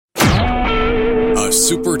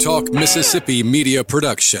SuperTalk Mississippi media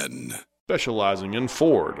production. Specializing in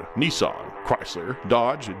Ford, Nissan, Chrysler,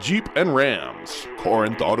 Dodge, Jeep, and Rams.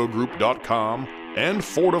 CorinthAutoGroup.com and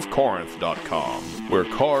FordofCorinth.com, where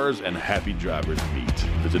cars and happy drivers meet.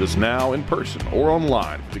 Visit us now in person or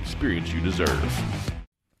online with the experience you deserve.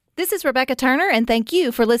 This is Rebecca Turner, and thank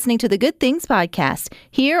you for listening to the Good Things Podcast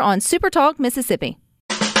here on SuperTalk Mississippi.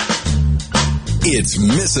 It's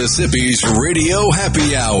Mississippi's Radio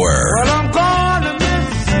Happy Hour. Well, I'm going to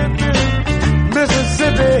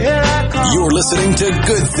Mississippi, here I come. You're listening to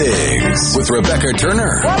Good Things with Rebecca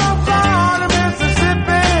Turner. Well, I'm going to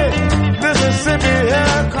Mississippi, here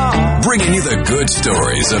I come. Bringing you the good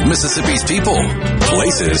stories of Mississippi's people,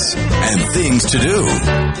 places, and things to do.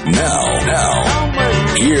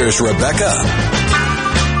 Now, here's Rebecca.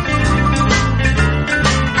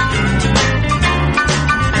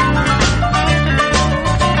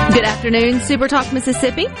 Good afternoon, SuperTalk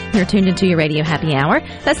Mississippi. You're tuned into your Radio Happy Hour.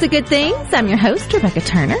 That's the Good Things. I'm your host, Rebecca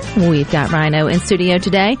Turner. We've got Rhino in studio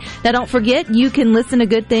today. Now, don't forget, you can listen to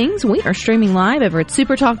Good Things. We are streaming live over at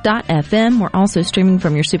supertalk.fm. We're also streaming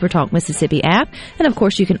from your SuperTalk Mississippi app. And, of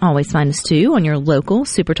course, you can always find us, too, on your local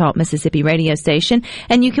SuperTalk Mississippi radio station.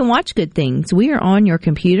 And you can watch Good Things. We are on your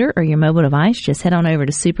computer or your mobile device. Just head on over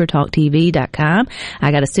to supertalktv.com.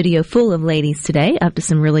 I got a studio full of ladies today up to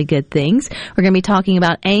some really good things. We're going to be talking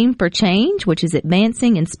about AIM for Change, which is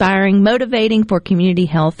advancing, inspiring, motivating for community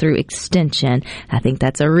health through extension. I think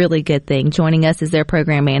that's a really good thing. Joining us is their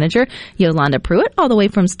program manager, Yolanda Pruitt, all the way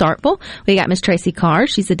from Starkville. We got Miss Tracy Carr.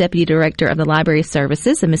 She's the deputy director of the Library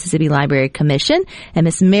Services, the Mississippi Library Commission, and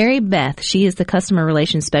Miss Mary Beth. She is the customer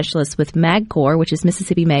relations specialist with MAGCOR, which is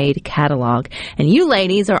Mississippi Made Catalog. And you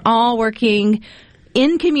ladies are all working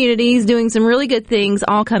in communities, doing some really good things,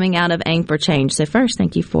 all coming out of AIM for Change. So first,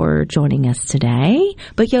 thank you for joining us today.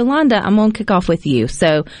 But Yolanda, I'm going to kick off with you.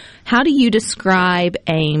 So how do you describe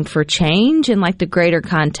AIM for Change in like the greater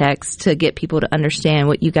context to get people to understand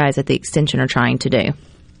what you guys at the Extension are trying to do?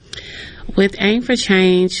 With AIM for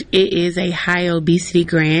Change, it is a high obesity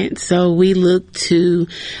grant, so we look to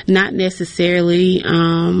not necessarily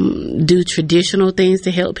do traditional things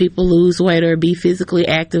to help people lose weight or be physically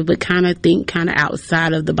active, but kind of think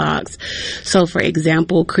outside of the box. So, for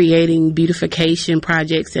example, creating beautification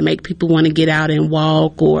projects that make people want to get out and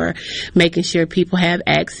walk, or making sure people have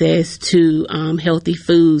access to healthy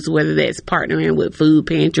foods, whether that's partnering with food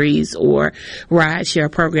pantries or rideshare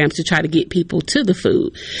programs to try to get people to the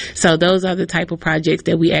food. So those are the type of projects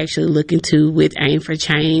that we actually look into with AIM for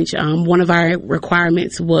Change. One of our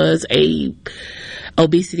requirements was a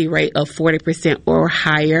obesity rate of 40% or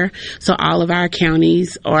higher. So all of our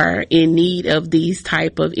counties are in need of these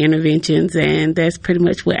type of interventions, and that's pretty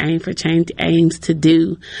much what AIM for Change aims to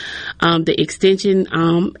do. The extension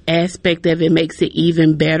aspect of it makes it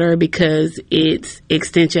even better because it's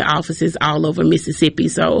extension offices all over Mississippi.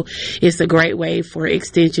 So it's a great way for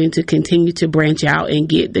extension to continue to branch out and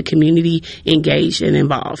get the community engaged and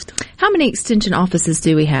involved. How many extension offices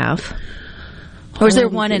do we have? Or is there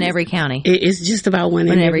one in every county? It's just about one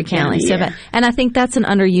in every county. So yeah. And I think that's an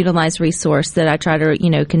underutilized resource that I try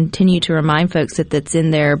to, continue to remind folks that's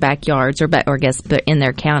in their backyards or I guess in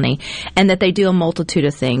their county, and that they do a multitude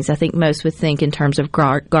of things. I think most would think in terms of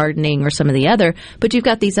gardening or some of the other, but you've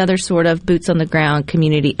got these other sort of boots on the ground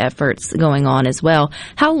community efforts going on as well.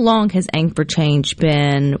 How long has AIM for Change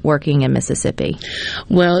been working in Mississippi?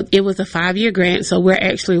 Well, it was a 5-year grant, so we're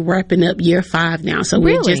actually wrapping up year 5 now. So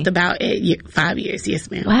we're just about at 5 years.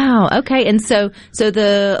 Yes, ma'am. Wow. Okay. And so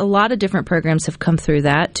a lot of different programs have come through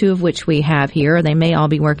that, 2 of which we have here. They may all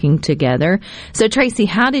be working together. So, Tracy,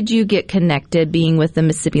 how did you get connected being with the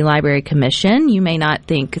Mississippi Library Commission? You may not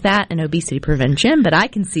think that in obesity prevention, but I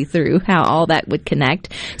can see through how all that would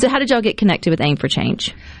connect. So how did y'all get connected with AIM for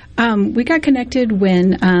Change? We got connected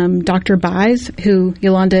when Dr. Buys, who,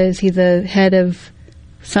 Yolanda, is he the head of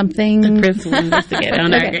something? The principal investigator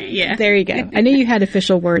on our grant, yeah. There you go. I knew you had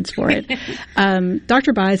official words for it.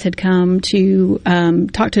 Dr. Buys had come to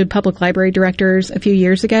talk to public library directors a few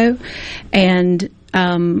years ago, and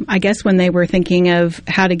I guess when they were thinking of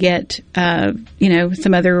how to get,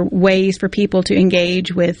 some other ways for people to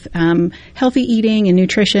engage with healthy eating and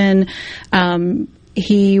nutrition,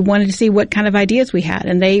 he wanted to see what kind of ideas we had.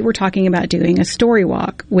 And they were talking about doing a story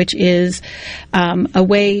walk, which is a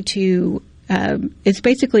way to it's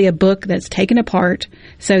basically a book that's taken apart,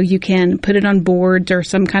 so you can put it on boards or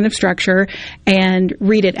some kind of structure and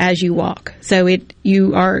read it as you walk. So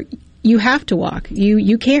you have to walk.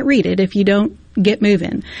 You can't read it if you don't get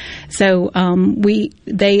moving. So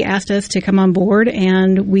they asked us to come on board,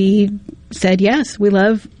 and we said yes. We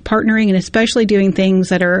love partnering and especially doing things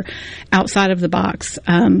that are outside of the box.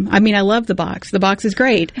 I mean, I love the box. The box is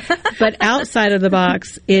great, but outside of the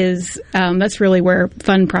box is that's really where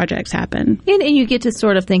fun projects happen. And you get to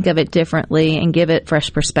sort of think of it differently and give it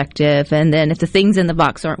fresh perspective. And then if the things in the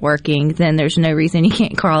box aren't working, then there's no reason you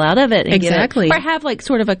can't crawl out of it. And Exactly. Or have like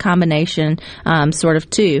sort of a combination, sort of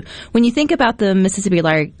too. When you think about the Mississippi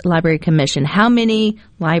Library Commission, how many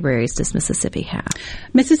libraries does Mississippi have?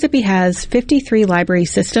 Mississippi has 53 library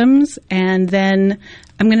systems, and then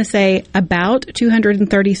I'm going to say about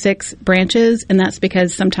 236 branches, and that's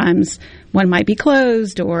because sometimes one might be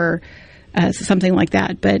closed or something like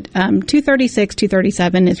that. But 236,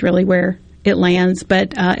 237 is really where it lands.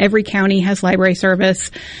 But every county has library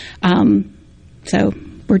service, so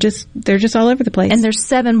they're just all over the place. And there's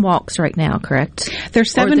 7 walks right now, correct?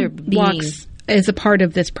 There's 7 walks as a part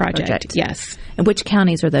of this project. Yes. And which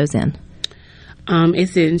counties are those in?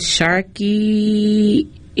 It's in Sharkey,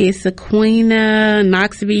 Issaquah,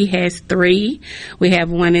 Noxubee has 3. We have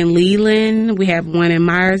one in Leland, we have one in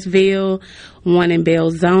Myersville, one in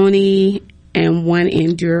Belzoni, and one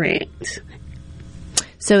in Durant.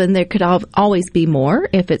 So, and there could always be more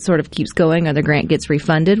if it sort of keeps going or the grant gets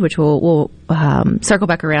refunded, which we'll circle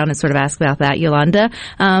back around and sort of ask about that, Yolanda.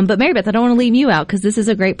 But Mary Beth, I don't want to leave you out because this is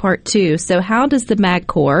a great part too. So how does the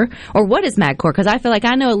MAGCOR, or what is MAGCOR? Because I feel like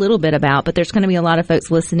I know a little bit about, but there's going to be a lot of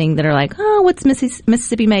folks listening that are like, oh, what's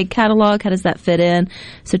Mississippi Made Catalog? How does that fit in?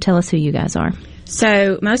 So tell us who you guys are.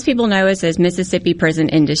 So most people know us as Mississippi Prison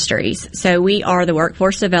Industries. So we are the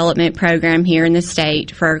workforce development program here in the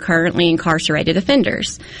state for currently incarcerated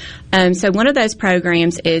offenders. So one of those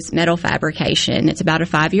programs is metal fabrication. It's about a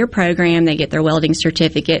 5-year program. They get their welding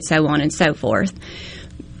certificate, so on and so forth.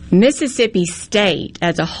 Mississippi State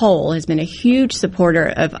as a whole has been a huge supporter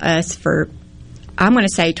of us for, I'm going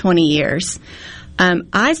to say, 20 years.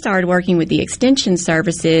 I started working with the extension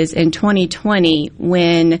services in 2020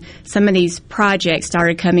 when some of these projects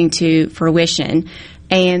started coming to fruition,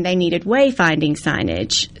 and they needed wayfinding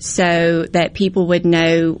signage so that people would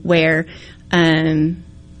know where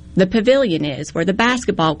the pavilion is, where the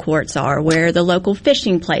basketball courts are, where the local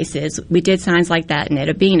fishing place is. We did signs like that in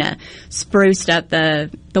Edabina, spruced up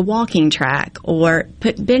the walking track, or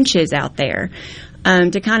put benches out there.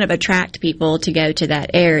 To kind of attract people to go to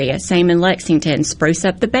that area. Same in Lexington, spruce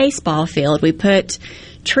up the baseball field. We put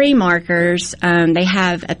tree markers. They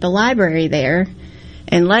have at the library there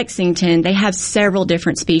in Lexington, they have several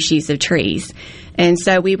different species of trees. And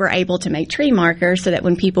so we were able to make tree markers so that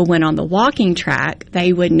when people went on the walking track,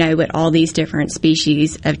 they would know what all these different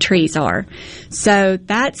species of trees are. So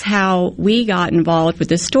that's how we got involved with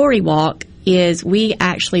the Story Walk, is we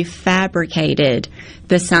actually fabricated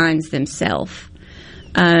the signs themselves.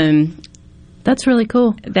 That's really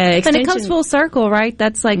cool. And it comes full circle, right?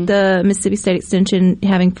 That's like the Mississippi State Extension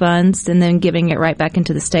having funds and then giving it right back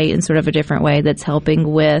into the state in sort of a different way that's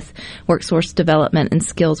helping with workforce development and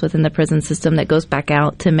skills within the prison system that goes back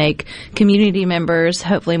out to make community members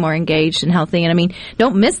hopefully more engaged and healthy. And I mean,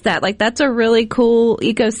 don't miss that. Like, that's a really cool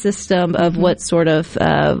ecosystem of what sort of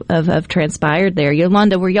transpired there.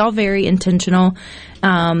 Yolanda, were y'all very intentional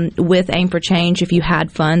with Aim for Change, if you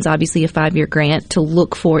had funds, obviously a 5-year grant, to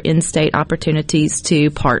look for in-state opportunities to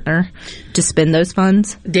partner to spend those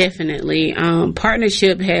funds? Definitely.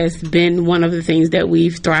 Partnership has been one of the things that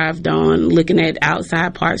we've thrived on, looking at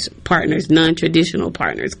outside partners, non-traditional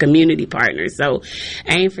partners, community partners. So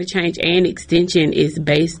Aim for Change and Extension is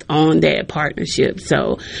based on that partnership.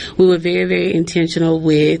 So we were very, very intentional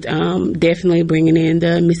with definitely bringing in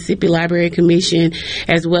the Mississippi Library Commission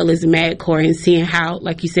as well as MAGCOR, and seeing how,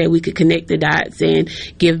 like you said, we could connect the dots and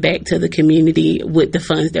give back to the community with the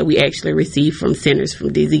funds that we actually receive from Centers for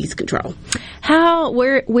Disease Control.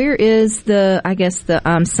 Where is the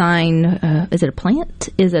sign? Is it a plant?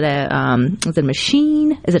 Is it a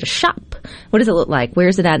machine? Is it a shop? What does it look like? Where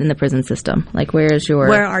is it at in the prison system? Like, where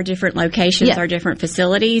are different locations, our different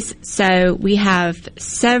facilities? So we have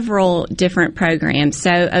several different programs. So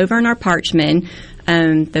over in our Parchman,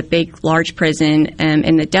 the big, large prison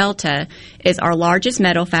in the Delta, is our largest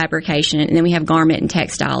metal fabrication, and then we have garment and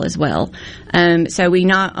textile as well. So we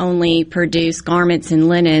not only produce garments and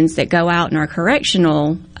linens that go out in our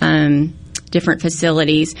correctional different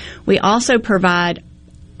facilities, we also provide,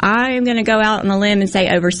 I am going to go out on a limb and say,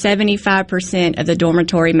 over 75% of the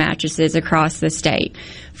dormitory mattresses across the state,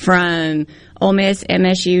 from Ole Miss,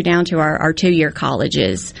 MSU, down to our 2-year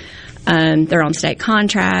colleges. They're on state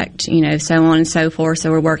contract, so on and so forth. So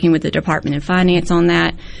we're working with the Department of Finance on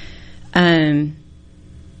that.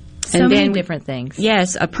 So many different things.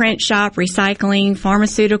 Yes, a print shop, recycling,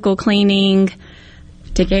 pharmaceutical cleaning,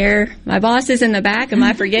 to care. My boss is in the back. Am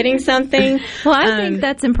I forgetting something? Well, I think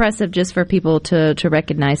that's impressive just for people to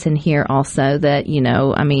recognize and hear also that,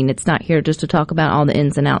 it's not here just to talk about all the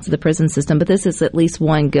ins and outs of the prison system, but this is at least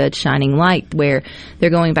one good shining light where they're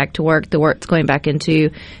going back to work. The work's going back into,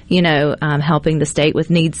 helping the state with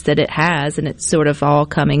needs that it has, and it's sort of all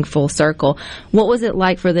coming full circle. What was it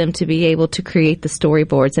like for them to be able to create the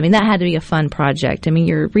storyboards? I mean, that had to be a fun project. I mean,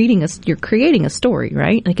 you're creating a story,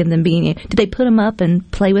 right? Like, and then did they put them up and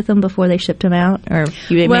play with them before they shipped them out, or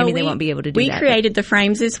maybe they won't be able to do that? We created the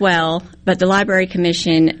frames as well, but the Library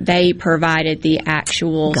Commission, they provided the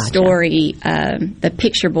actual story, the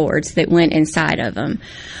picture boards that went inside of them.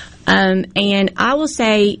 And I will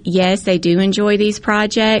say, yes, they do enjoy these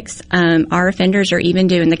projects. Our offenders are even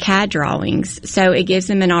doing the CAD drawings, so it gives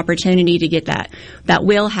them an opportunity to get that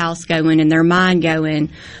wheelhouse going and their mind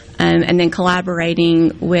going. And then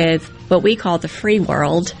collaborating with what we call the free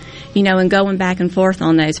world, and going back and forth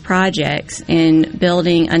on those projects and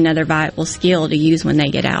building another viable skill to use when they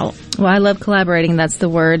get out. Well, I love collaborating. That's the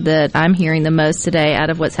word that I'm hearing the most today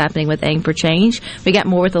out of what's happening with Aim for Change. We got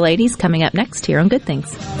more with the ladies coming up next here on Good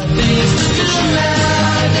Things.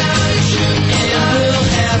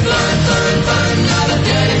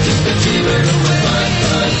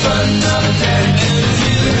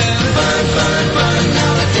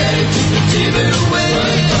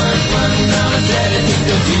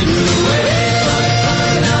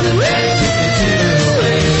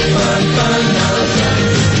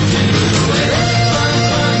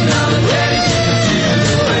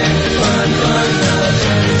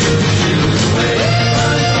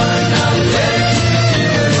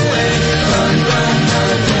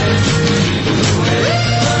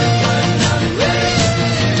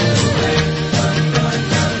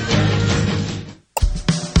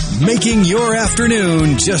 Making your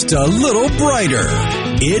afternoon just a little brighter.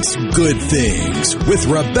 It's Good Things with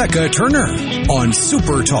Rebecca Turner on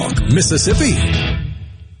Super Talk, Mississippi.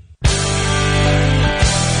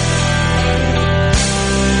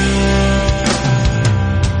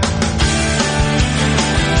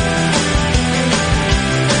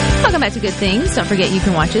 Welcome back to Good Things. Don't forget you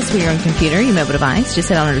can watch us with your own computer, your mobile device. Just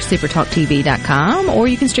head on over to supertalktv.com, or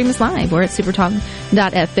you can stream us live. We're at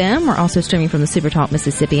supertalk.fm. We're also streaming from the Supertalk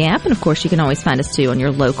Mississippi app. And, of course, you can always find us, too, on your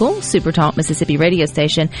local Supertalk Mississippi radio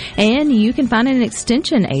station. And you can find an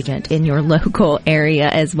extension agent in your local area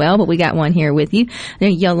as well. But we got one here with you,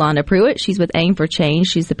 Yolanda Pruitt. She's with Aim for Change.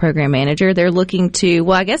 She's the program manager. They're looking to,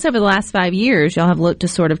 well, I guess over the last 5 years, y'all have looked to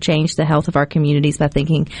sort of change the health of our communities by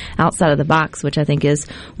thinking outside of the box, which I think is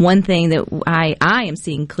one thing that I am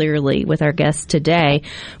seeing clearly with our guests today.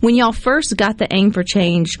 When y'all first got the Aim for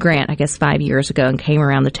Change grant, I guess 5 years ago, and came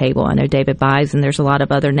around the table, I know David Bives, and there's a lot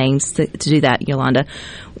of other names to do that, Yolanda.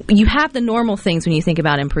 You have the normal things when you think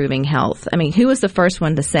about improving health. I mean, who was the first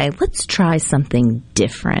one to say, let's try something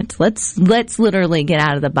different? Let's literally get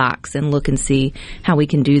out of the box and look and see how we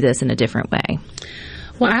can do this in a different way.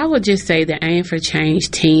 Well, I would just say the Aim for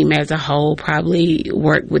Change team as a whole probably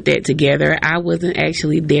worked with that together. I wasn't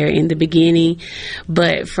actually there in the beginning,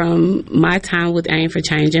 but from my time with Aim for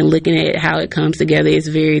Change and looking at how it comes together, it's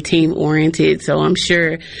very team-oriented. So I'm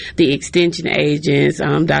sure the extension agents,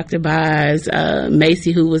 Dr. Bives,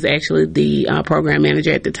 Macy, who was actually the program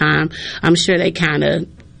manager at the time, I'm sure they kind of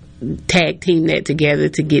tag team that together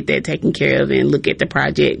to get that taken care of and look at the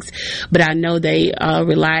projects. But I know they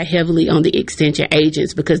rely heavily on the extension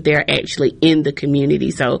agents because they're actually in the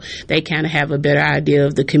community, so they kind of have a better idea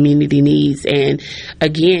of the community needs. And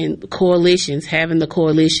again, coalitions, having the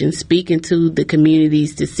coalition speaking to the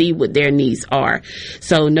communities to see what their needs are.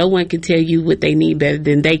 So no one can tell you what they need better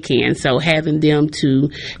than they can. So having them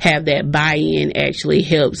to have that buy-in actually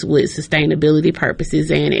helps with sustainability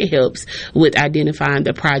purposes, and it helps with identifying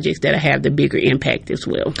the projects that have the bigger impact as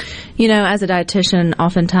well. As a dietitian,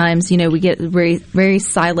 oftentimes, we get very, very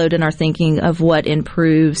siloed in our thinking of what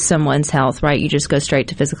improves someone's health, right? You just go straight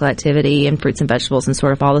to physical activity and fruits and vegetables and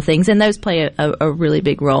sort of all the things, and those play a really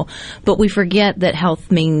big role. But we forget that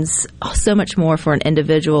health means so much more for an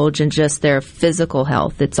individual than just their physical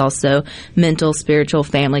health. It's also mental, spiritual,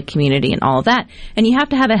 family, community, and all of that. And you have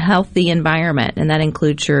to have a healthy environment, and that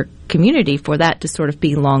includes your community for that to sort of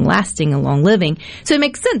be long-lasting and long-living. So it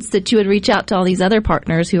makes sense that you would reach out to all these other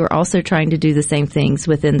partners who are also trying to do the same things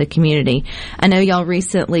within the community. I know y'all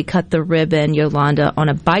recently cut the ribbon, Yolanda, on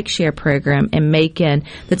a bike share program in Macon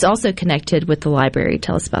that's also connected with the library.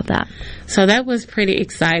 Tell us about that. So that was pretty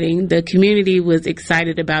exciting. The community was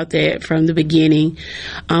excited about that from the beginning.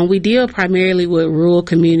 We deal primarily with rural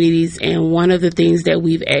communities, and one of the things that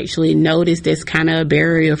we've actually noticed that's kind of a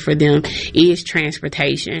barrier for them is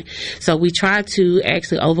transportation. So we try to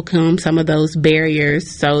actually overcome some of those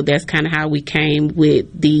barriers. So that's kind of how we came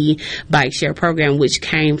with the bike share program, which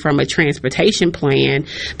came from a transportation plan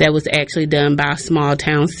that was actually done by a small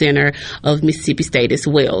town center of Mississippi State as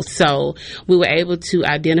well. So we were able to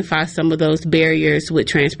identify some of those barriers with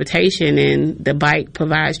transportation, and the bike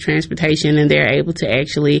provides transportation, and they're able to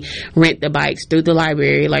actually rent the bikes through the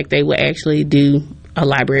library like they would actually do a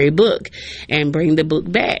library book and bring the book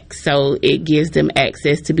back. So it gives them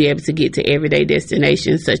access to be able to get to everyday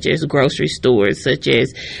destinations such as grocery stores, such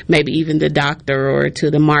as maybe even the doctor or to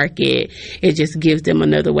the market. It just gives them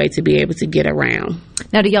another way to be able to get around.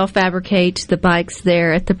 Now, do y'all fabricate the bikes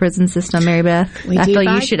there at the prison system, Mary Beth? I feel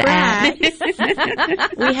bike you should add.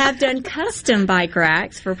 We have done custom bike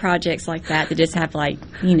racks for projects like that just have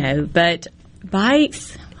but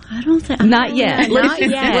bikes, I don't think. Not yet. Not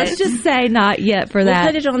yet. Let's just say not yet for that.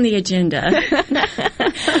 We'll put it on the agenda.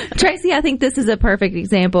 Tracy, I think this is a perfect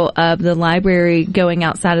example of the library going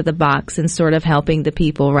outside of the box and sort of helping the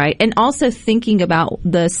people, right? And also thinking about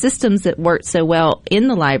the systems that work so well in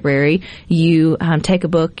the library. You take a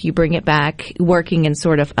book, you bring it back, working in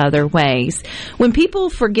sort of other ways. When people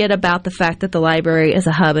forget about the fact that the library is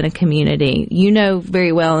a hub in a community, you know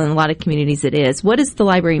very well in a lot of communities it is. What does the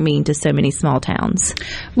library mean to so many small towns?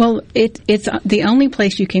 Well, it's the only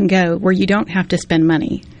place you can go where you don't have to spend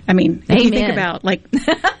money. I mean, if you think about,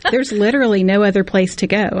 there's literally no other place to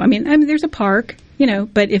go. I mean, there's a park,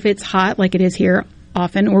 but if it's hot like it is here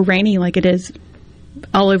often, or rainy like it is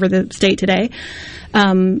all over the state today,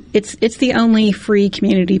 it's the only free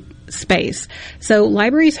community space. So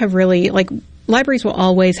libraries have really, libraries will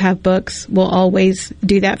always have books, will always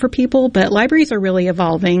do that for people, but libraries are really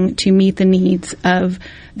evolving to meet the needs of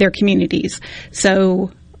their communities. So,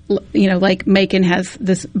 like Macon has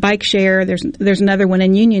this bike share. There's another one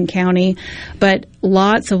in Union County, but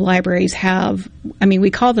lots of libraries have,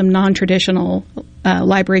 we call them non-traditional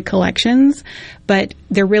library collections, but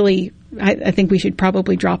they're really, I think we should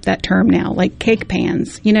probably drop that term now, like cake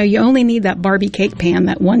pans. You only need that Barbie cake pan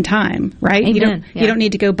that one time, right? Amen. You don't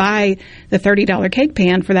need to go buy the $30 cake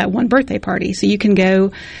pan for that one birthday party. So you can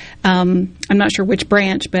go, I'm not sure which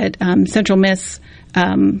branch, but Central Miss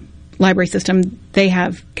library system, they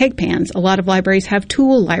have cake pans. A lot of libraries have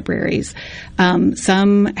tool libraries.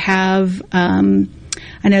 Some have,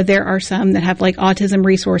 I know there are some that have autism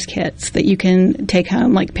resource kits that you can take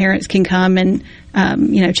home. Parents can come and,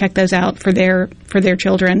 check those out for their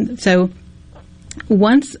children. So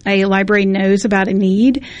once a library knows about a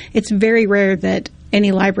need, it's very rare that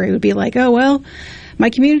any library would be like, oh, well, my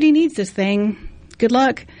community needs this thing. Good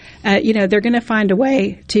luck. They're going to find a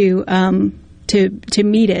way to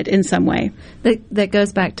meet it in some way. That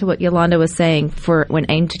goes back to what Yolanda was saying for when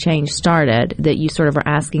Aim to Change started, that you sort of are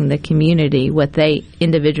asking the community what they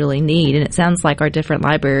individually need. And it sounds like our different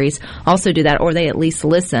libraries also do that, or they at least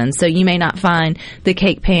listen. So you may not find the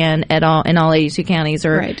cake pan at all in all 82 counties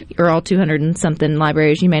or all 200 and something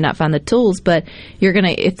libraries. You may not find the tools, but you're going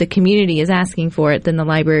to, if the community is asking for it, then the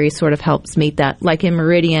library sort of helps meet that. Like in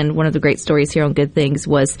Meridian, one of the great stories here on Good Things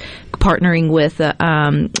was partnering with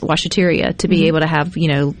Washateria to be able to have,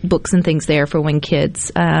 books and things there for when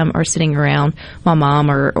kids are sitting around while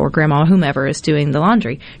mom or grandma or whomever is doing the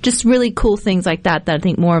laundry. Just really cool things like that I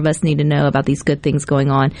think more of us need to know about, these good things going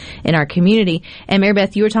on in our community. And Mary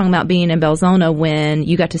Beth, you were talking about being in Belzona when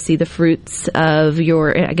you got to see the fruits of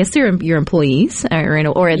your employees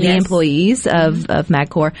or the employees of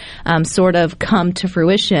MAGCOR sort of come to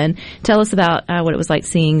fruition. Tell us about what it was like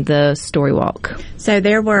seeing the story walk. So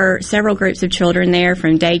there were several groups of children there,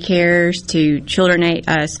 from daycares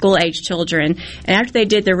to school-age children. And after they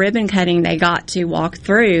did the ribbon cutting, they got to walk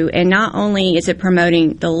through. And not only is it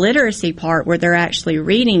promoting the literacy part where they're actually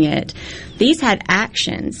reading it, these had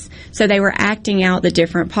actions. So they were acting out the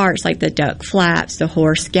different parts, like the duck flaps, the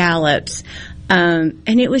horse gallops. And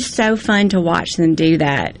it was so fun to watch them do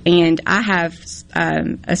that. And I have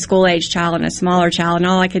a school-age child and a smaller child, and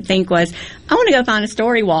all I could think was, I want to go find a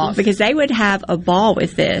story walk, because they would have a ball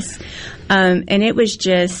with this. And it was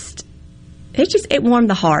it warmed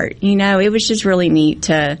the heart. It was just really neat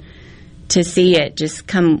to see it just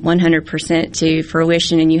come 100% to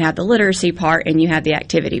fruition, and you have the literacy part and you have the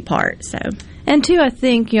activity part. So. And two, I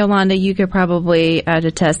think, Yolanda, you could probably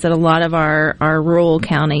attest that a lot of our rural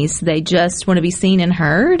counties, they just want to be seen and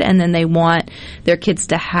heard, and then they want their kids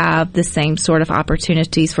to have the same sort of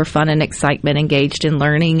opportunities for fun and excitement, engaged in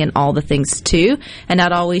learning and all the things too, and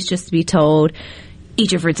not always just to be told,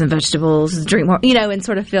 eat your fruits and vegetables, drink more, and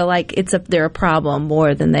sort of feel like they're a problem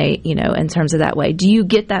more than they, in terms of that way. Do you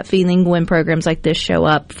get that feeling when programs like this show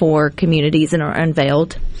up for communities and are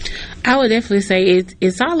unveiled? I would definitely say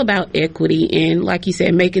it's all about equity and, like you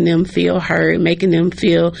said, making them feel heard, making them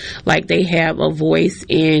feel like they have a voice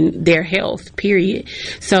in their health, period.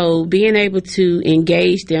 So being able to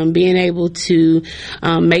engage them, being able to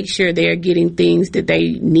make sure they're getting things that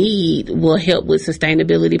they need will help with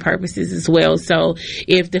sustainability purposes as well. So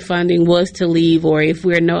if the funding was to leave, or if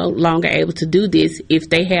we're no longer able to do this, if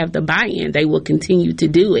they have the buy-in, they will continue to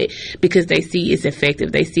do it because they see it's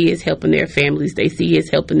effective. They see it's helping their families. They see it's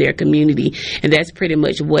helping their community. And that's pretty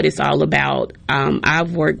much what it's all about.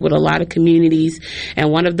 I've worked with a lot of communities, and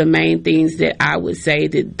one of the main things that I would say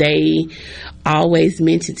that they always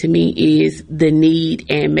mention to me is the need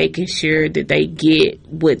and making sure that they get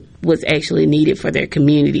what's actually needed for their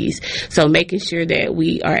communities. So making sure that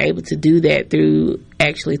we are able to do that through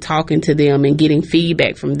actually talking to them and getting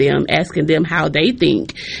feedback from them, asking them how they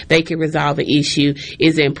think they can resolve an issue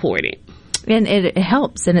is important. And it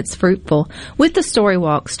helps, and it's fruitful. With the story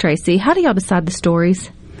walks, Tracy, how do y'all decide the stories?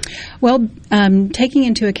 Well, taking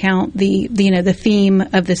into account the theme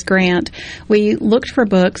of this grant, we looked for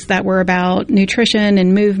books that were about nutrition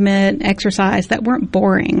and movement, exercise, that weren't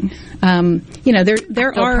boring.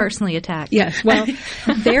 There are personally attacked. Yes, well,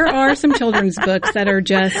 there are some children's books that are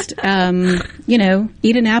just,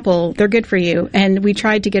 eat an apple, they're good for you, and we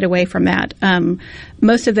tried to get away from that.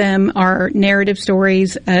 Most of them are narrative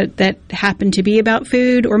stories that happen to be about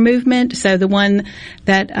food or movement. So the one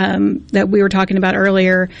that we were talking about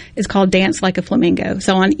earlier is called Dance Like a Flamingo.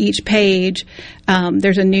 So on each page,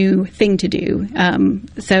 there's a new thing to do.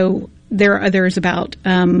 So there are others about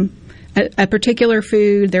a particular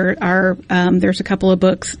food. There's a couple of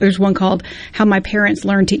books. There's one called How My Parents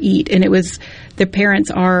Learned to Eat, and their parents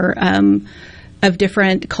are of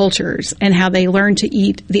different cultures and how they learn to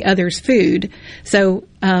eat the other's food. So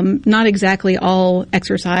not exactly all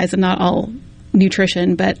exercise and not all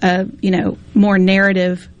nutrition, but more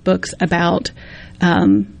narrative books about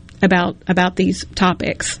these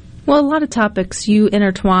topics. Well, a lot of topics you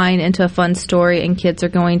intertwine into a fun story, and kids are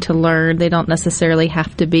going to learn. They don't necessarily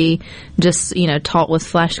have to be just, taught with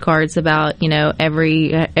flashcards about,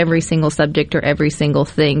 every single subject or every single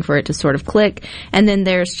thing for it to sort of click. And then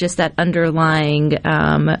there's just that underlying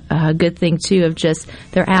good thing, too, of just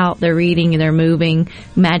they're out, they're reading, and they're moving.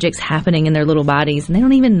 Magic's happening in their little bodies, and they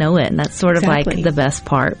don't even know it. And that's sort of like the best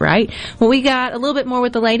part, right? Well, we got a little bit more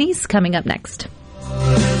with the ladies coming up next.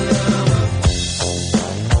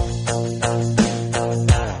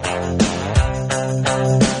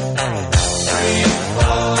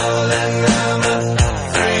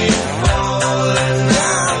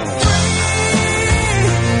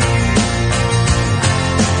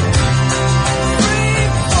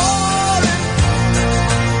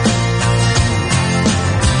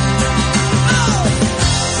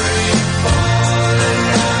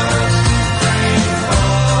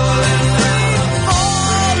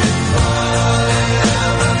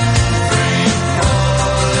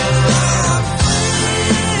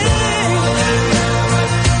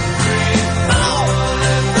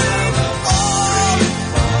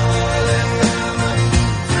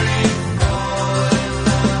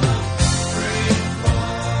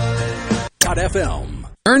 FM.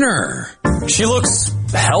 Turner. She looks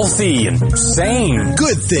healthy and sane.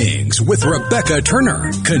 Good Things with Rebecca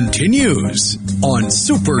Turner continues on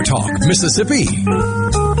Super Talk Mississippi.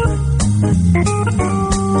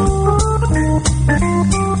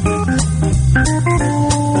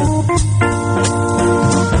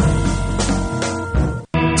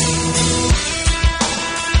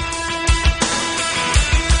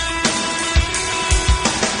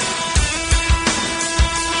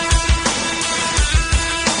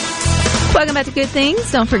 Welcome back to Good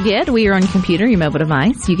Things. Don't forget, we are on your computer, your mobile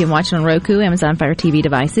device. You can watch it on Roku, Amazon Fire TV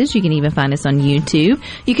devices. You can even find us on YouTube.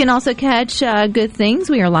 You can also catch Good Things.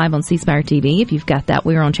 We are live on C Spire TV. If you've got that,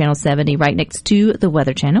 we are on Channel 70 right next to the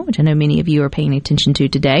Weather Channel, which I know many of you are paying attention to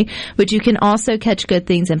today. But you can also catch Good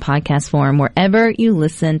Things in podcast form wherever you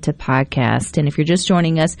listen to podcasts. And if you're just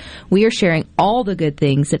joining us, we are sharing all the good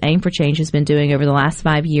things that Aim for Change has been doing over the last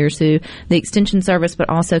 5 years through the Extension Service, but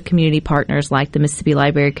also community partners like the Mississippi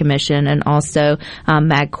Library Commission and also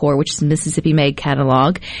MAGCOR, which is Mississippi Made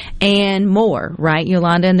Catalog, and more, right,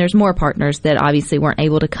 Yolanda? And there's more partners that obviously weren't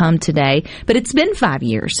able to come today, but it's been 5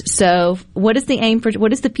 years. So what is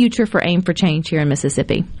the future for Aim for Change here in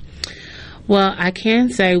Mississippi? Well, I can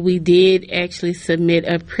say we did actually submit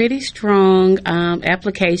a pretty strong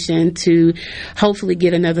application to hopefully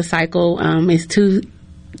get another cycle. It's two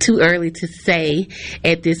too early to say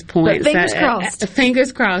at this point. But fingers crossed.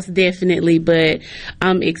 Fingers crossed, definitely. But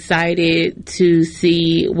I'm excited to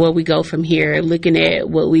see where we go from here, looking at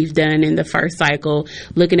what we've done in the first cycle,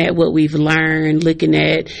 looking at what we've learned, looking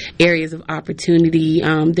at areas of opportunity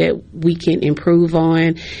that we can improve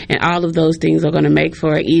on. And all of those things are going to make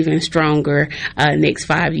for an even stronger next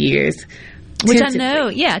 5 years. Which I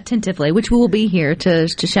know, tentatively, which we will be here to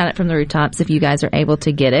shout it from the rooftops if you guys are able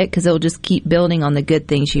to get it, because it'll just keep building on the good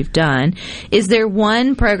things you've done. Is there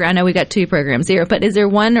one program, I know we got 2 programs here, but is there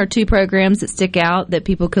 1 or 2 programs that stick out that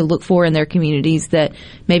people could look for in their communities that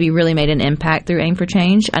maybe really made an impact through Aim for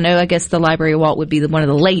Change? I know, I guess the Library Walk would be one of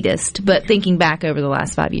the latest, but thinking back over the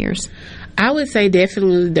last 5 years. I would say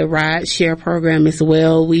definitely the Ride Share program as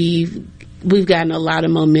well. We've gotten a lot of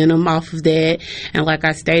momentum off of that. And like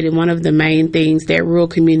I stated, one of the main things that rural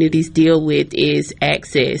communities deal with is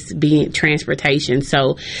access, being transportation.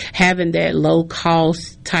 So having that low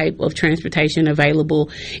cost type of transportation available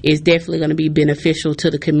is definitely going to be beneficial to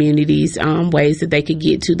the communities, ways that they could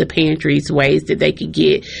get to the pantries, ways that they could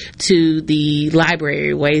get to the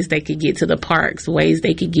library, ways they could get to the parks, ways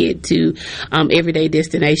they could get to everyday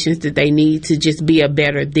destinations that they need to just be a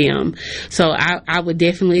better them. So I would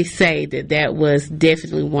definitely say that was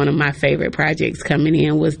definitely one of my favorite projects coming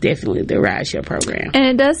in, was definitely the Rideshare program. And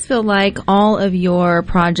it does feel like all of your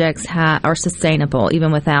projects are sustainable,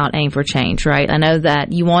 even without Aim for Change, right? I know that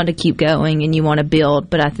you want to keep going and you want to build,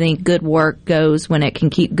 but I think good work goes when it can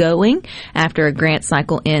keep going. After a grant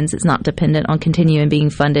cycle ends, it's not dependent on continuing being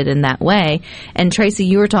funded in that way. And Tracy,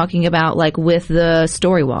 you were talking about like with the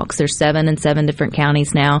story walks, there's 7 in 7 different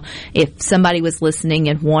counties now. If somebody was listening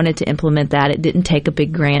and wanted to implement that, it didn't take a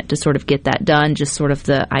big grant to sort of get that done, just sort of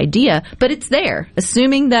the idea, but it's there.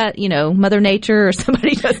 Assuming that, Mother Nature or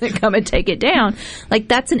somebody doesn't come and take it down, like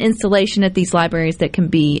that's an installation at these libraries that can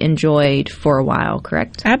be enjoyed for a while, correct?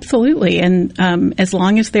 Absolutely. And as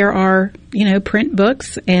long as there are, print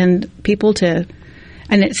books and people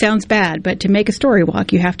and it sounds bad, but to make a story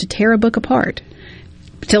walk, you have to tear a book apart,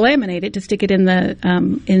 to laminate it, to stick it in the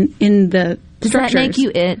in the Does structures. that make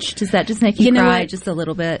you itch? Does that just make you cry just a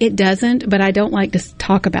little bit? It doesn't, but I don't like to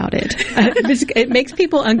talk about it. It makes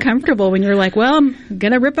people uncomfortable when you're like, well, I'm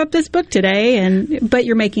going to rip up this book today, but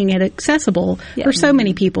you're making it accessible for so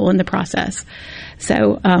many people in the process.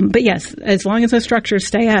 So, but yes, as long as those structures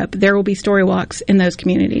stay up, there will be story walks in those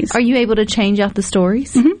communities. Are you able to change out the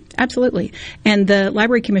stories? Mm-hmm. Absolutely. And the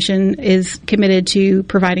Library Commission is committed to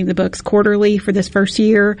providing the books quarterly for this first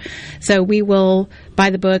year. So we will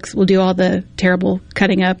buy the books. We'll do all the terrible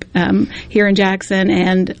cutting up here in Jackson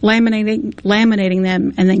and laminating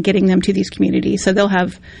them and then getting them to these communities. So they'll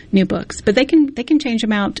have new books. But they can change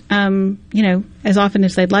them out, as often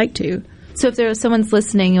as they'd like to. So if someone's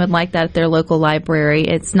listening and would like that at their local library,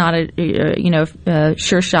 it's not a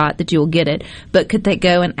sure shot that you will get it. But could they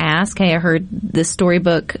go and ask, hey, I heard this story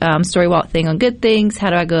walk thing on Good Things.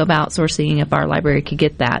 How do I go about sourcing if our library could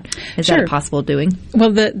get that? Is that possible doing?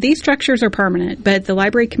 Well, these structures are permanent, but the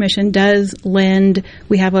Library Commission does lend.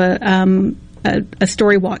 We have a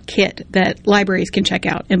story walk kit that libraries can check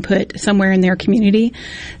out and put somewhere in their community.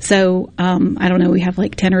 So, I don't know, we have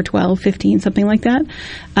like 10 or 12, 15, something like that.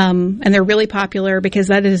 And they're really popular because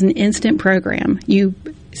that is an instant program. You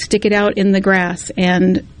stick it out in the grass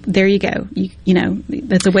and there you go.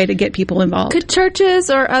 That's a way to get people involved. Could churches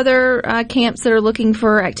or other camps that are looking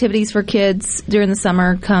for activities for kids during the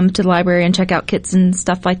summer come to the library and check out kits and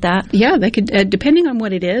stuff like that? Yeah, they could, depending on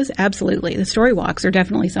what it is, absolutely. The story walks are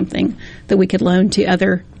definitely something that we could loan to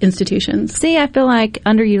other institutions. See, I feel like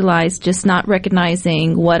underutilized, just not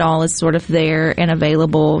recognizing what all is sort of there and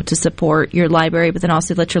available to support your library, but then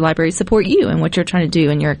also let your library support you and what you're trying to do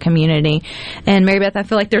in your community. And Mary Beth, I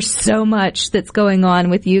feel like there's so much that's going on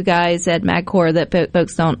with you guys at MAGCOR that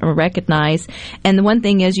folks don't recognize. And the one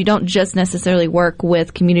thing is you don't just necessarily work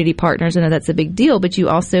with community partners. I know that's a big deal, but you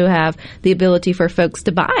also have the ability for folks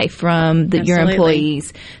to buy from your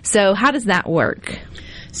employees. So how does that work?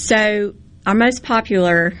 So our most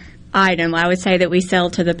popular item, I would say, that we sell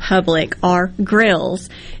to the public are grills.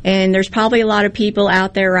 And there's probably a lot of people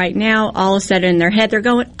out there right now, all of a sudden in their head, they're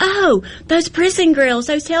going, oh, those prison grills,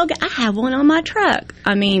 those tailgates, I have one on my truck.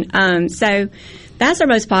 So that's our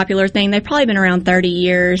most popular thing. They've probably been around 30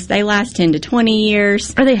 years. They last 10 to 20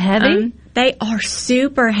 years. Are they heavy? They are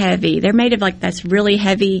super heavy. They're made of this really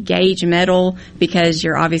heavy gauge metal because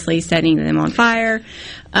you're obviously setting them on fire.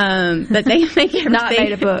 But they make everything. Not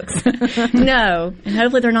made of books. No. And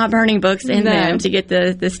hopefully they're not burning books in them to get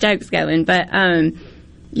the stokes going. But,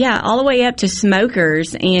 all the way up to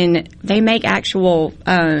smokers. And they make actual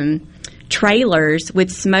trailers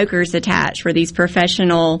with smokers attached for these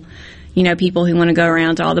professional people who want to go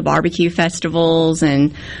around to all the barbecue festivals,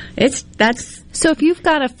 and that's. So if you've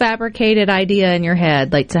got a fabricated idea in your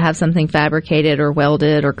head, like to have something fabricated or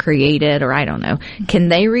welded or created, or I don't know, can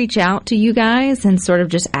they reach out to you guys and sort of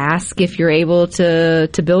just ask if you're able to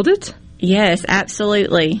build it? Yes,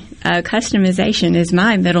 absolutely. Customization is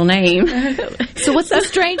my middle name. So what's the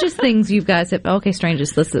strangest things you guys have, okay,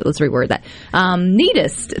 strangest, let's reword that.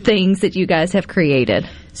 Neatest things that you guys have created?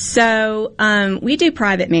 So we do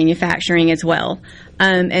private manufacturing as well.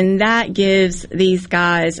 And that gives these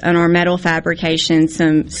guys on our metal fabrication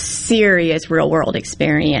some serious real-world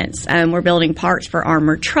experience. We're building parts for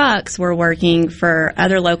armored trucks. We're working for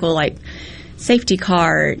other local, like, Safety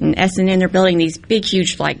Car and S&N. They're building these big,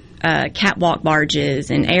 huge, like, catwalk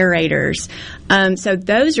barges and aerators. So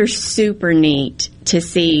those are super neat to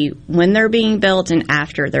see when they're being built and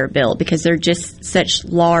after they're built, because they're just such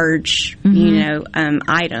large,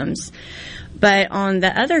 items. But on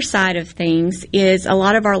the other side of things is a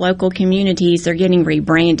lot of our local communities are getting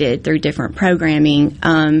rebranded through different programming,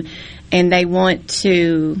 and they want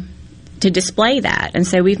to display that. And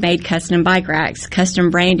so we've made custom bike racks,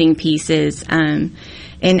 custom branding pieces. In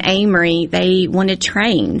Amory, they wanted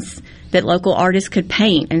trains that local artists could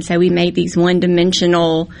paint. And so we made these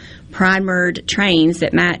one-dimensional primered trains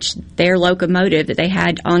that matched their locomotive that they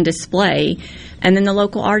had on display. And then the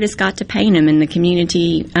local artists got to paint them, and the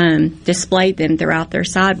community displayed them throughout their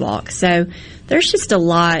sidewalks. So there's just a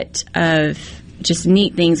lot of just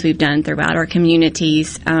neat things we've done throughout our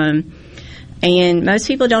communities. And most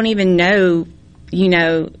people don't even know,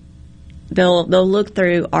 they'll look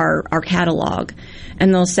through our catalog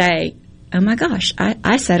and they'll say, oh my gosh,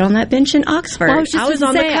 I sat on that bench in Oxford. Well, I was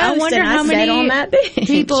on the coast, I wonder how many on that bench.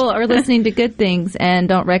 People are listening to Good Things and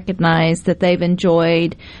don't recognize that they've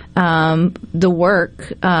enjoyed the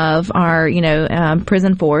work of our,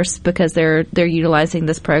 prison force, because they're utilizing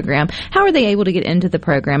this program. How are they able to get into the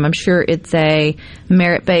program? I'm sure it's a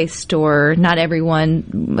merit-based, or not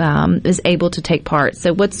everyone is able to take part.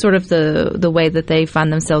 So what's sort of the way that they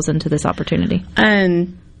find themselves into this opportunity?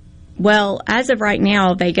 Well, as of right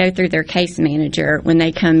now, they go through their case manager when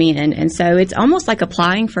they come in. And so it's almost like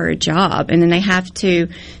applying for a job. And then they have to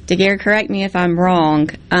Daguerre, correct me if I'm wrong,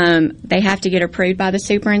 they have to get approved by the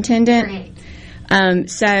superintendent. Right.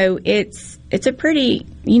 So it's a pretty,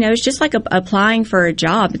 it's just like applying for a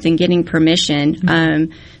job and getting permission.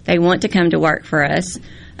 Mm-hmm. They want to come to work for us.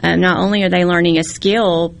 Not only are they learning a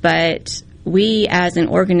skill, but we as an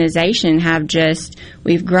organization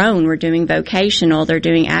we've grown. We're doing vocational. They're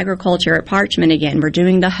doing agriculture at Parchment again. We're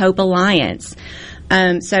doing the Hope Alliance.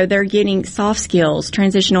 So they're getting soft skills,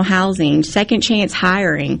 transitional housing, second chance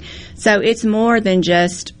hiring. So it's more than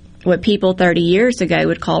just what people 30 years ago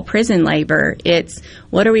would call prison labor. It's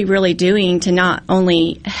what are we really doing to not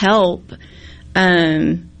only help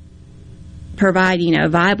provide, a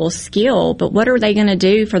viable skill, but what are they going to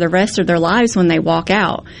do for the rest of their lives when they walk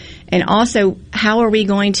out? And also, how are we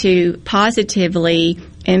going to positively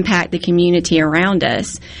impact the community around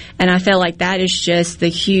us? And I feel like that is just the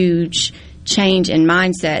huge change in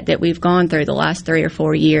mindset that we've gone through the last 3 or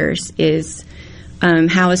 4 years is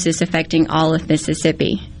how is this affecting all of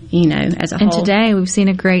Mississippi? As a whole. And today we've seen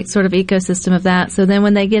a great sort of ecosystem of that. So then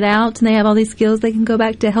when they get out and they have all these skills, they can go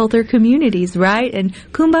back to healthier communities, right? And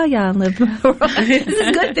kumbaya, live. This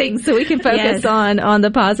is good things. So we can focus on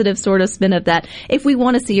the positive sort of spin of that. If we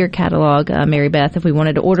want to see your catalog, Mary Beth, if we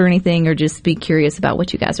wanted to order anything or just be curious about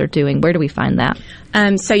what you guys are doing, where do we find that?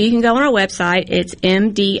 So you can go on our website. It's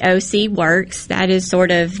MDOC Works. That is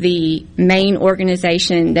sort of the main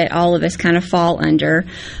organization that all of us kind of fall under.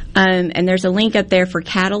 And there's a link up there for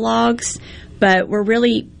catalogs, but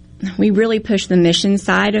we really push the mission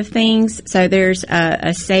side of things. So there's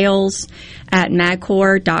a sales at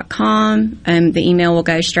MAGCOR.com. The email will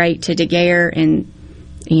go straight to Daguerre, and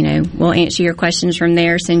we'll answer your questions from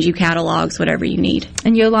there, send you catalogs, whatever you need.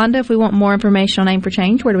 And Yolanda, if we want more information on Aim for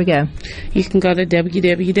Change, where do we go? You can go to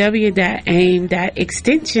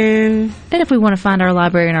www.aim.extension. And if we want to find our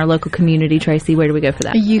library in our local community, Tracy, where do we go for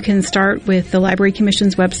that? You can start with the Library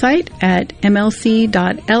Commission's website at mlc.lib.ms.us.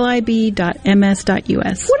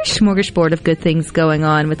 What a smorgasbord of good things going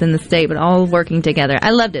on within the state, but all working together.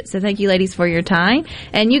 I loved it. So thank you, ladies, for your time.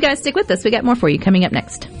 And you guys stick with us. We got more for you coming up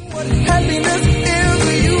next. What happiness is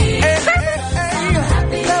to you.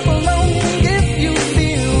 Clap along if you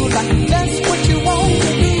feel like that's what you want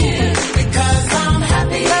to do. Because I'm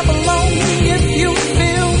happy. Clap along if you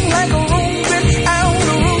feel like a room without a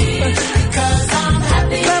roof. Because I'm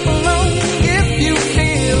happy. Clap along if you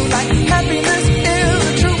feel like happiness is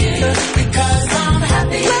the truth. Because I'm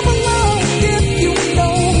happy. Clap along if you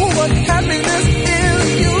know what happiness is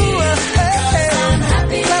to you. Because I'm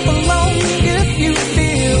happy. Clap along.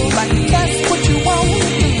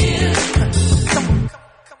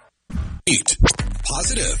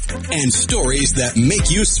 and stories that make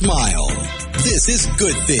you smile. This is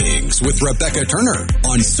Good Things with Rebecca Turner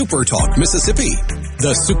on Super Talk Mississippi,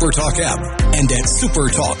 the Super Talk app, and at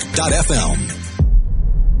supertalk.fm.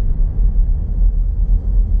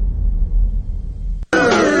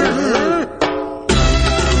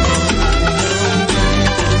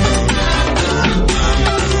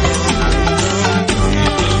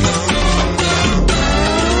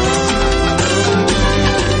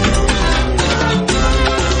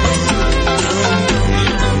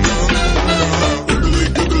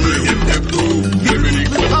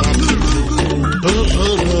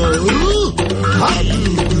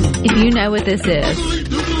 You know what this is.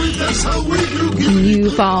 You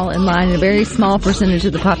fall in line in a very small percentage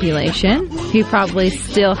of the population who probably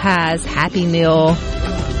still has Happy Meal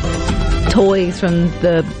toys from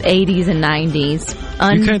the 80s and 90s.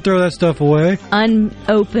 You can't throw that stuff away.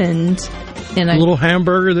 Unopened in a little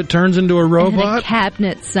hamburger that turns into a robot. In a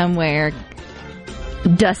cabinet somewhere,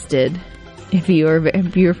 dusted. If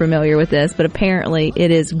you're familiar with this, but apparently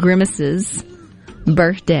it is Grimace's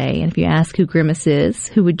birthday, and if you ask who Grimace is,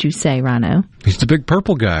 who would you say, Rhino? He's the big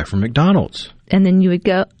purple guy from McDonald's. And then you would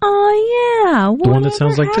go, oh yeah, the one that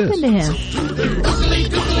sounds like this.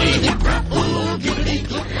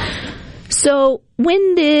 So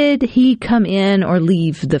when did he come in or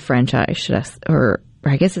leave the franchise? Or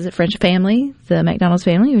I guess is it French family, the McDonald's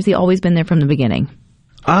family, or has he always been there from the beginning?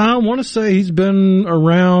 I want to say he's been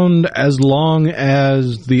around as long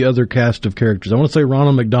as the other cast of characters. I want to say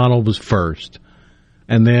Ronald McDonald was first.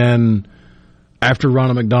 And then after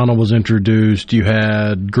Ronald McDonald was introduced, you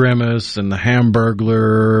had Grimace and the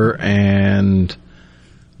Hamburglar, and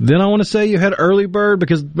then I want to say you had Early Bird,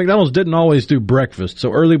 because McDonald's didn't always do breakfast.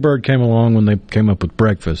 So Early Bird came along when they came up with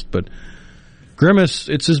breakfast. But Grimace,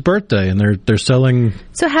 it's his birthday, and they're selling.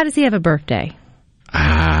 So how does he have a birthday?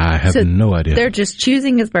 I have no idea. They're just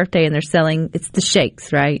choosing his birthday, and they're selling. It's the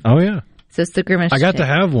shakes, right? Oh yeah. So it's the Grimace. I got to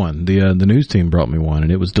have one. The news team brought me one,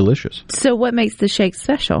 and it was delicious. So what makes the shake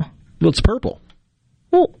special? Well, it's purple.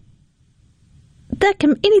 Well,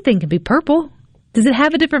 anything can be purple. Does it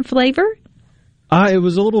have a different flavor? It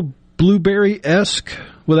was a little blueberry-esque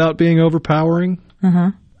without being overpowering.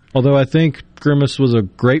 Uh-huh. Although I think Grimace was a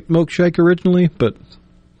grape milkshake originally, but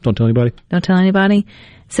don't tell anybody. Don't tell anybody.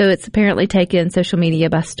 So it's apparently taken social media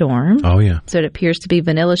by storm. Oh, yeah. So it appears to be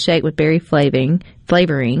vanilla shake with berry flavoring.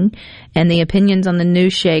 And the opinions on the new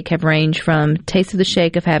shake have ranged from taste of the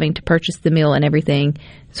shake of having to purchase the meal and everything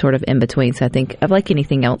sort of in between. So I think, like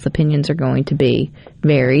anything else, opinions are going to be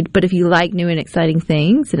varied. But if you like new and exciting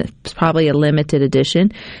things, and it's probably a limited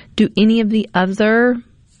edition, do any of the other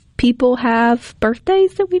people have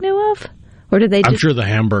birthdays that we know of? Or do they I'm sure the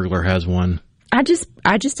Hamburglar has one. I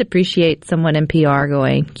just appreciate someone in PR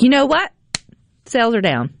going, you know what? Sales are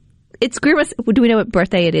down. It's Grimace. Do we know what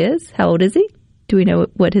birthday it is? How old is he? Do we know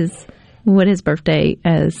what his birthday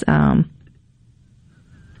is? Or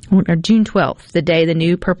June 12th, the day the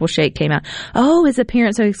new purple shake came out. Oh, his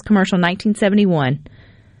appearance of his commercial, 1971.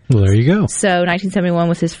 Well, there you go. So 1971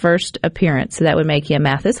 was his first appearance. So that would make him,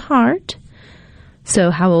 math is hard.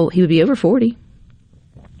 So how old? He would be over 40.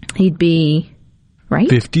 He'd be, right?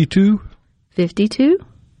 52? 52?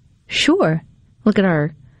 Sure. Look at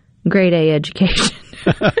our grade A education.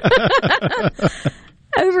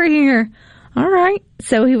 Over here. All right.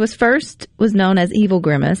 So he was known as Evil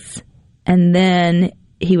Grimace, and then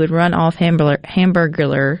he would run off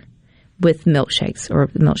Hamburglar with milkshakes or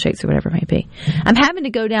whatever it may be. I'm having to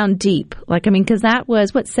go down deep. Because that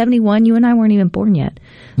was, 71? You and I weren't even born yet.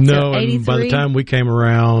 No, so and by the time we came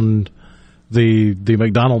around, the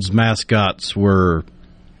McDonald's mascots were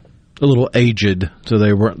a little aged, so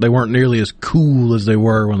they weren't nearly as cool as they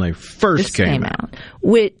were when they first came out.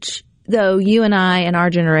 Which, though, you and I and our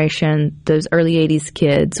generation, those early 80s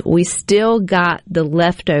kids, we still got the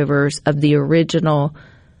leftovers of the original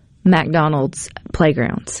McDonald's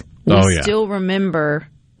playgrounds. We still remember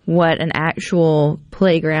what an actual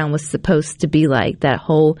playground was supposed to be like. That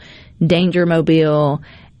whole Danger Mobile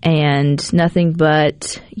and nothing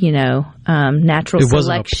but, natural selection. It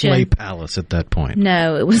wasn't a play palace at that point.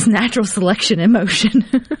 No, it was natural selection in motion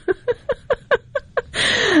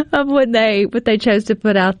of what they chose to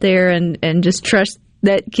put out there, and just trust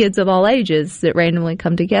that kids of all ages that randomly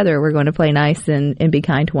come together were going to play nice and be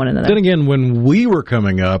kind to one another. Then again, when we were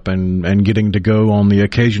coming up and getting to go on the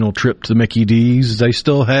occasional trip to Mickey D's, they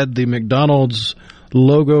still had the McDonald's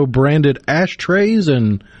logo branded ashtrays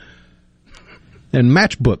and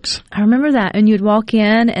matchbooks. I remember that. And you'd walk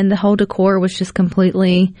in and the whole decor was just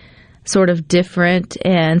completely sort of different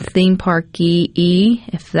and theme parky,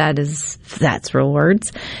 if that's real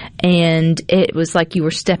words. And it was like you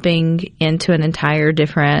were stepping into an entire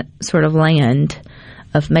different sort of land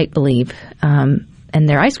of make-believe. And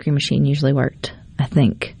their ice cream machine usually worked, I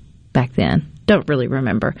think, back then. Don't really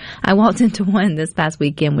remember. I walked into one this past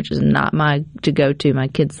weekend, which is not my to go to. My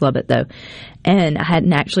kids love it though. And I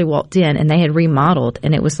hadn't actually walked in, and they had remodeled,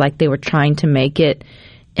 and it was like they were trying to make it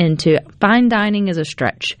into fine dining is a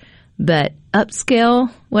stretch, but upscale,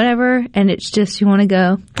 whatever. And it's just, you want to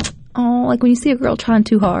go, oh, like when you see a girl trying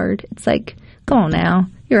too hard, it's like, come on now,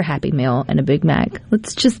 you're a Happy Meal and a Big Mac.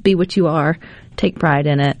 Let's just be what you are. Take pride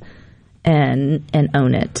in it. And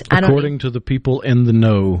own it. According to the people in the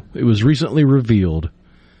know, it was recently revealed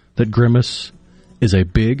that Grimace is a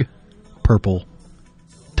big purple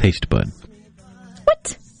taste bud.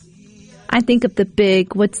 What? I think of the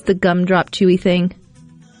big, what's the gumdrop chewy thing?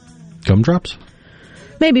 Gumdrops?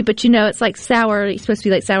 Maybe, but it's like sour. It's supposed to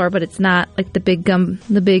be like sour, but it's not like the big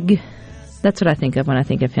that's what I think of when I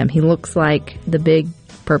think of him. He looks like the big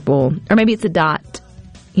purple, or maybe it's a dot.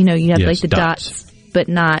 You have like the dots, but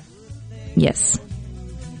not. Yes.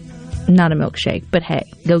 Not a milkshake, but hey,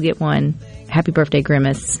 go get one. Happy birthday,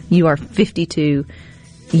 Grimace. You are 52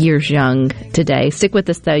 years young today. Stick with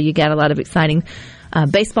us, though. You got a lot of exciting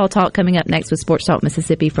baseball talk coming up next with Sports Talk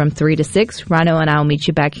Mississippi from 3 to 6. Rhino and I will meet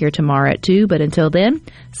you back here tomorrow at 2, but until then,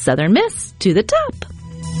 Southern Miss to the top.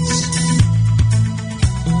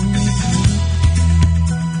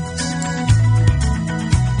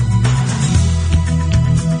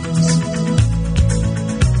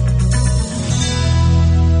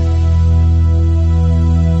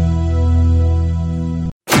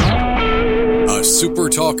 Super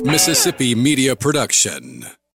Talk Mississippi Media Production.